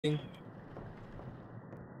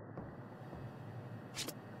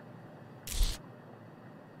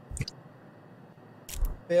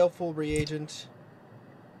Baleful reagent.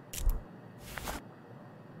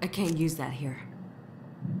 I can't use that here.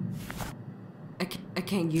 I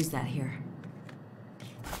can't use that here.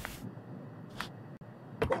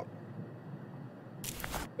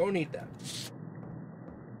 Don't need that.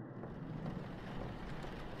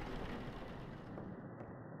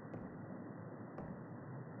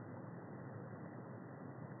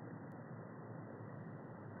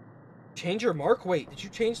 Change your mark? Wait, did you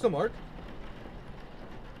change the mark?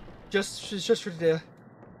 Just for the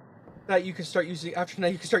that you can start using after tonight.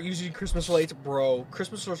 You can start using Christmas lights, bro.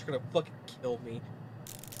 Christmas lights are gonna fucking kill me.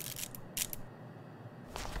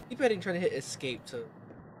 Keep heading, trying to hit escape to.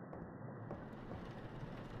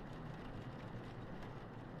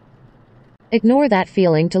 Ignore that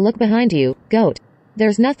feeling to look behind you, goat.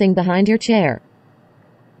 There's nothing behind your chair.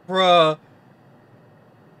 Bruh.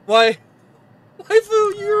 Why?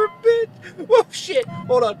 Waifu, you're a bitch! Whoa, shit!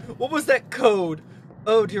 Hold on. What was that code?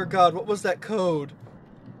 Oh, dear God, what was that code?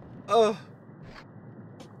 Oh.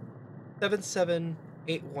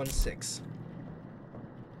 77816.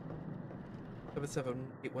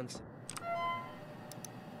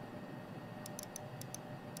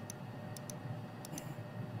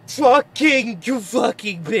 77816. You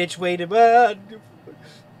fucking bitch! Wait a minute.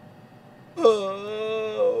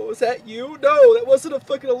 Oh, was that you? No, that wasn't a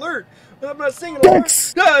fucking alert. I'm not saying an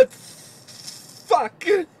alert. God, fuck.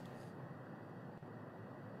 I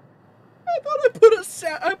thought I put a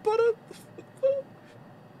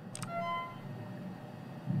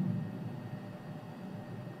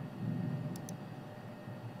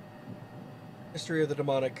History of the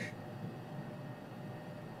demonic.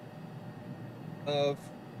 This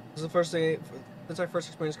is the first thing. Since I first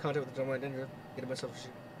experienced contact with the demonic, I didn't get myself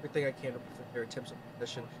everything I can to prevent their attempts of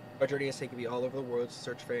possession. My journey has taken me all over the world to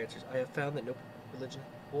search for answers. I have found that no religion has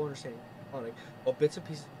full understanding of the demonic. While bits and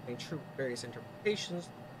pieces contain true various interpretations,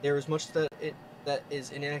 there is much that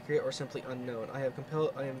is inaccurate or simply unknown. I have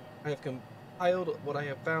compiled what I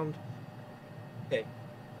have found. Okay.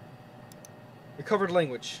 Recovered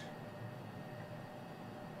language.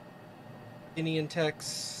 Indian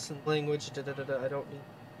texts and language. I don't need.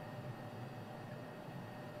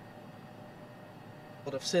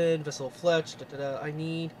 Blood of sin, vessel of flesh. I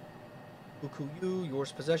need. Ukuyu,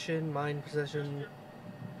 yours possession, mine possession.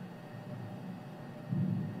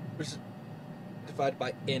 Which is divided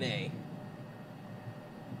by NA.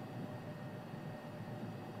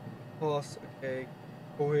 Plus, okay,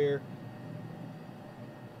 go here.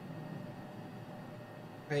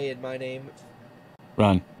 Hey, in my name.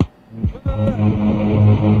 Run.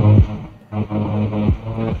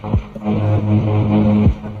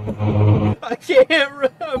 I can't run.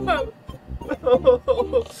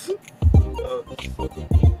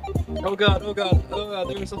 Oh god, oh god, oh god,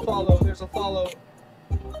 there's a follow.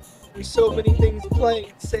 There's so many things playing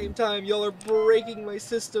at the same time. Y'all are breaking my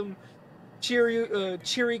system.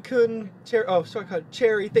 Cherry-kun, oh, sorry,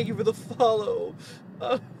 Cherry, thank you for the follow.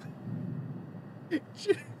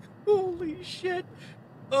 Holy shit.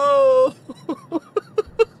 Oh.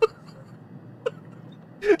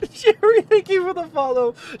 Cherry, thank you for the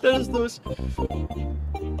follow. That is those.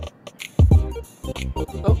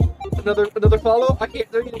 Oh, another follow? I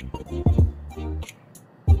can't. They're getting.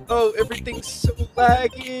 Oh, everything's so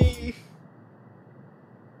laggy.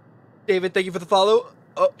 David, thank you for the follow.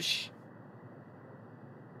 Oh,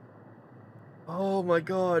 oh my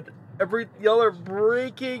god. Y'all are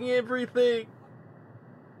breaking everything.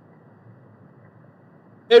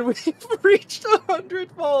 And we've reached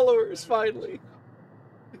 100 followers, finally.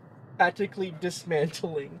 Practically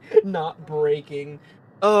dismantling, not breaking.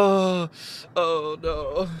 Oh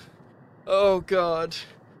no. Oh god.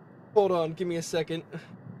 Hold on, give me a second.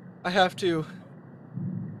 I have to.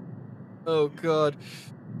 Oh god.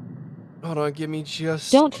 Hold on, give me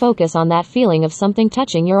just... Don't focus on that feeling of something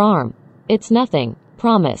touching your arm. It's nothing.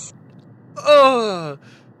 Promise. Ugh!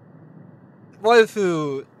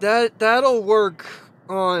 Waifu, that'll work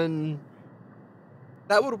on...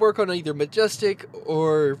 That would work on either Majestic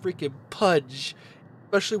or freaking Pudge.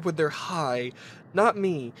 Especially when they're high. Not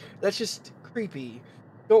me. That's just creepy.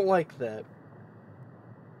 Don't like that.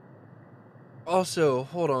 Also,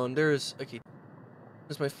 hold on, there's... Okay.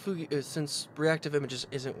 Since my since reactive images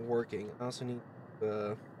isn't working, I also need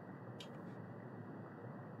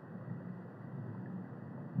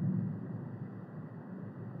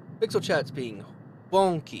Pixel chat's being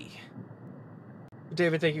wonky.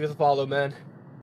 David, thank you for the follow, man.